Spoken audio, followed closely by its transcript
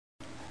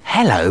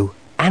Hello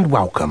and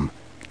welcome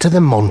to the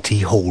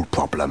Monty Hall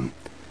problem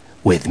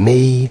with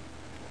me,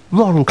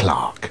 Ron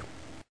Clark.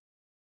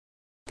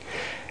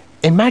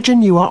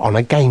 Imagine you are on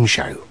a game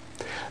show.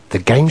 The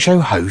game show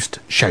host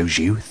shows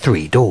you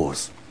 3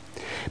 doors.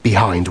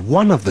 Behind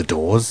one of the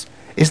doors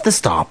is the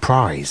star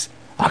prize,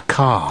 a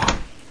car.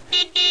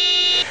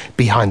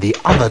 Behind the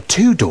other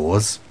 2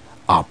 doors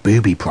are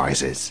booby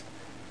prizes,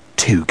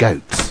 2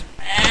 goats.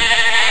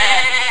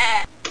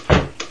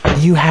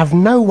 You have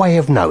no way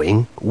of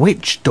knowing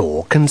which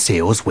door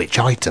conceals which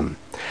item,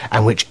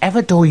 and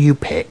whichever door you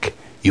pick,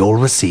 you'll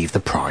receive the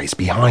prize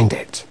behind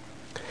it.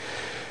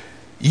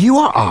 You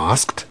are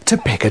asked to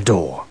pick a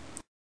door.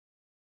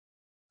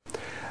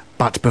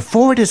 But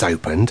before it is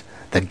opened,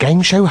 the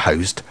game show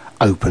host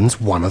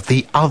opens one of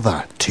the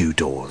other 2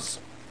 doors.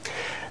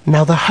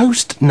 Now the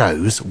host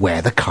knows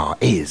where the car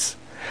is,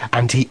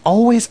 and he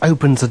always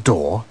opens a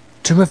door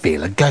to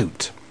reveal a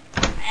goat.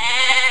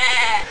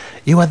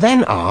 You are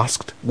then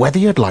asked whether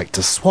you'd like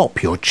to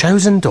swap your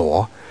chosen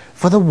door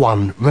for the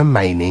one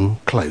remaining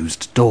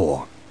closed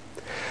door.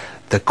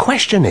 The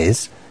question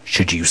is,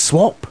 should you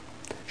swap?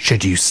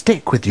 Should you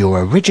stick with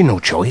your original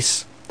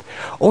choice?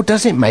 Or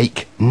does it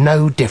make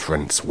no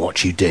difference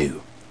what you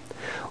do?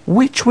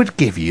 Which would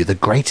give you the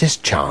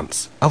greatest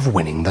chance of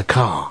winning the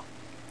car?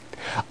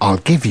 I'll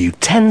give you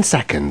 10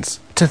 seconds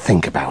to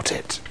think about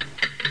it.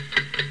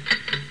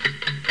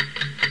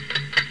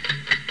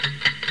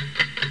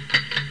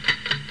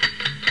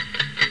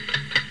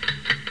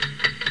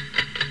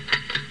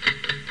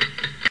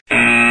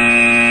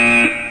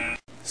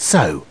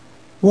 So,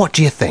 what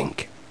do you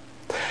think?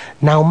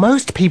 Now,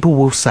 most people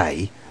will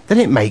say that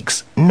it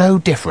makes no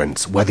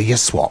difference whether you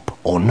swap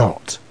or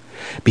not.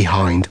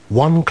 Behind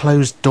one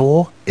closed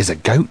door is a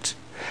goat,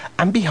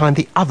 and behind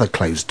the other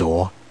closed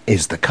door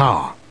is the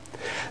car.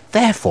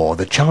 Therefore,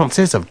 the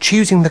chances of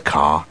choosing the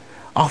car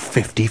are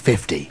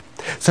 50-50,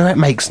 so it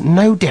makes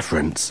no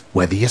difference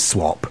whether you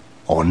swap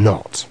or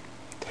not.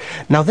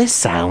 Now, this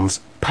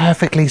sounds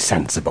perfectly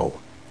sensible.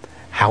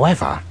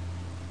 However,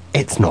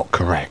 it's not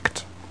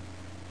correct.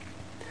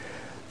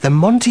 The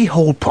Monty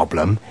Hall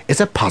problem is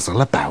a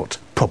puzzle about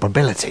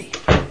probability.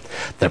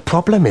 The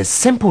problem is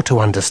simple to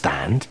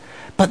understand,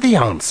 but the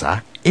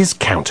answer is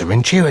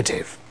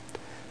counterintuitive.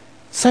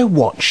 So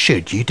what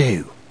should you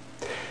do?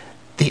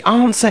 The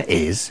answer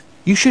is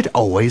you should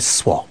always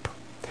swap,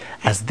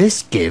 as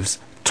this gives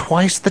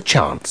twice the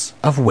chance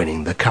of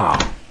winning the car.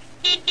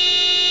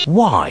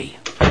 Why?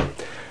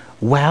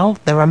 Well,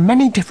 there are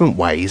many different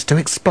ways to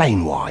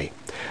explain why,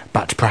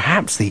 but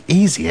perhaps the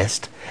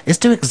easiest is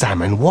to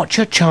examine what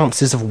your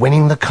chances of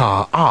winning the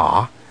car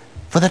are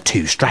for the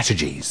 2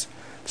 strategies,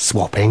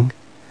 swapping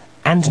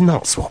and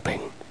not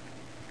swapping.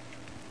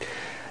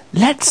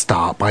 Let's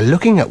start by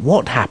looking at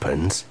what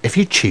happens if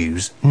you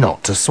choose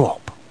not to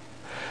swap.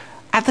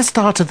 At the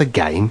start of the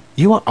game,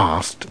 you are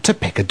asked to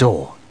pick a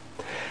door.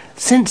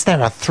 Since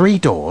there are 3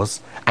 doors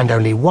and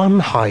only one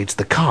hides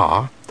the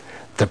car,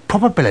 the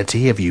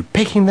probability of you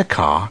picking the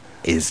car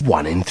is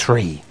 1 in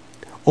 3,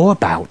 or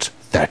about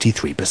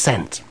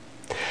 33%.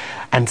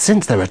 And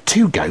since there are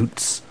 2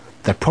 goats,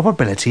 the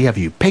probability of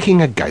you picking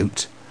a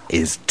goat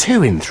is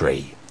 2 in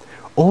 3,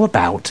 or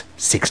about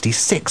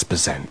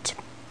 66%.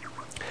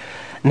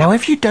 Now,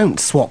 if you don't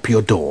swap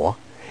your door,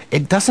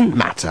 it doesn't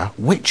matter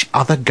which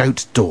other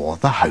goat door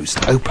the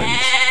host opens,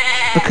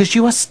 because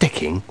you are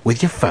sticking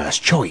with your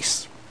first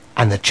choice.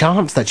 And the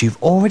chance that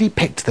you've already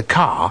picked the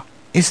car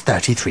is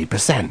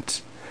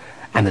 33%,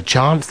 and the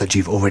chance that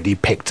you've already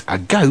picked a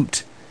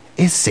goat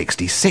is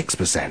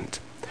 66%.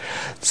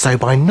 So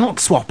by not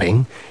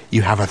swapping,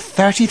 you have a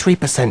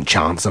 33%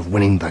 chance of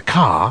winning the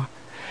car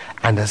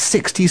and a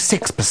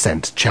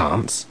 66%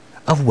 chance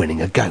of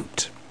winning a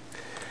goat.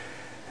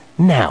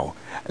 Now,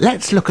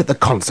 let's look at the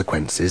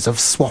consequences of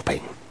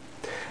swapping.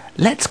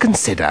 Let's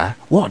consider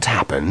what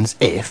happens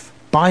if,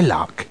 by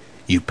luck,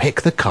 you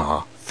pick the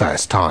car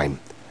first time,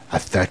 a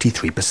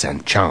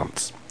 33%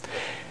 chance.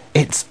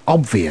 It's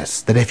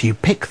obvious that if you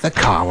pick the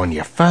car on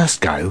your first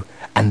go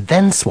and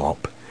then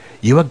swap,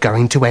 you are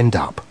going to end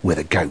up with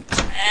a goat.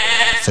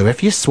 So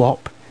if you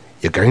swap,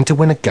 you're going to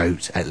win a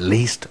goat at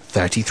least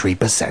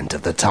 33%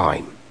 of the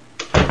time.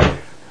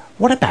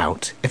 What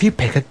about if you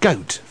pick a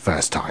goat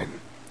first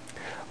time?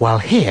 Well,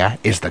 here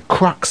is the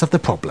crux of the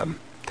problem.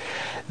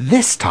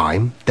 This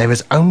time, there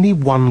is only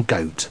one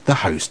goat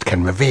the host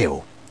can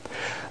reveal.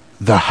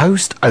 The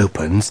host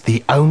opens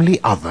the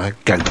only other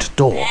goat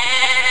door,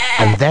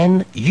 and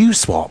then you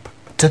swap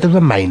to the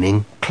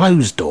remaining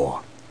closed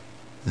door,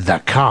 the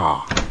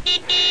car.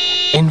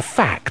 In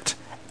fact,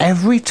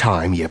 every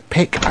time you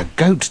pick a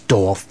goat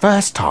door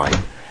first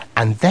time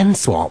and then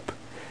swap,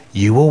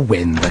 you will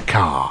win the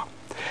car.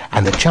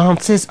 And the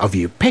chances of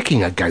you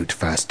picking a goat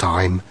first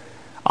time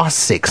are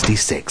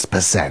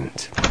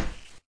 66%.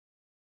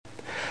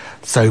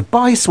 So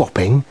by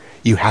swapping,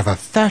 you have a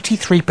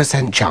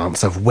 33%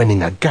 chance of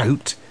winning a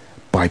goat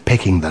by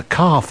picking the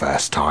car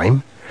first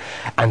time,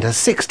 and a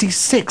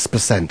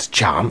 66%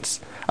 chance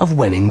of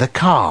winning the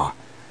car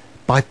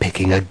by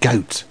picking a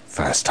goat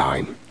first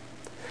time.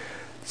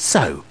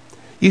 So,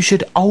 you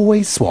should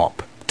always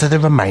swap to the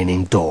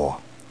remaining door.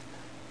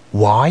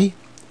 Why?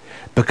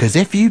 Because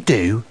if you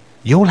do,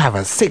 you'll have a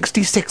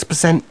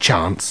 66%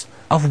 chance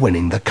of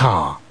winning the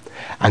car,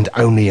 and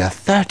only a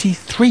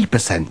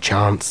 33%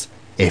 chance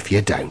if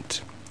you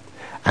don't.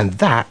 And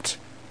that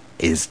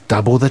is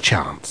double the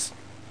chance.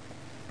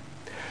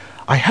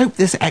 I hope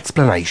this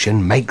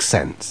explanation makes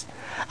sense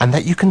and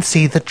that you can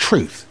see the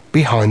truth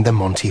behind the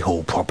Monty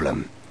Hall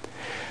problem.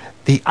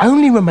 The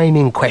only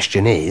remaining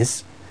question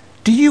is,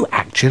 do you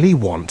actually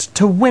want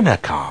to win a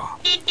car?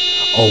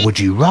 Or would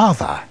you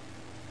rather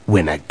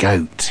win a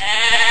goat?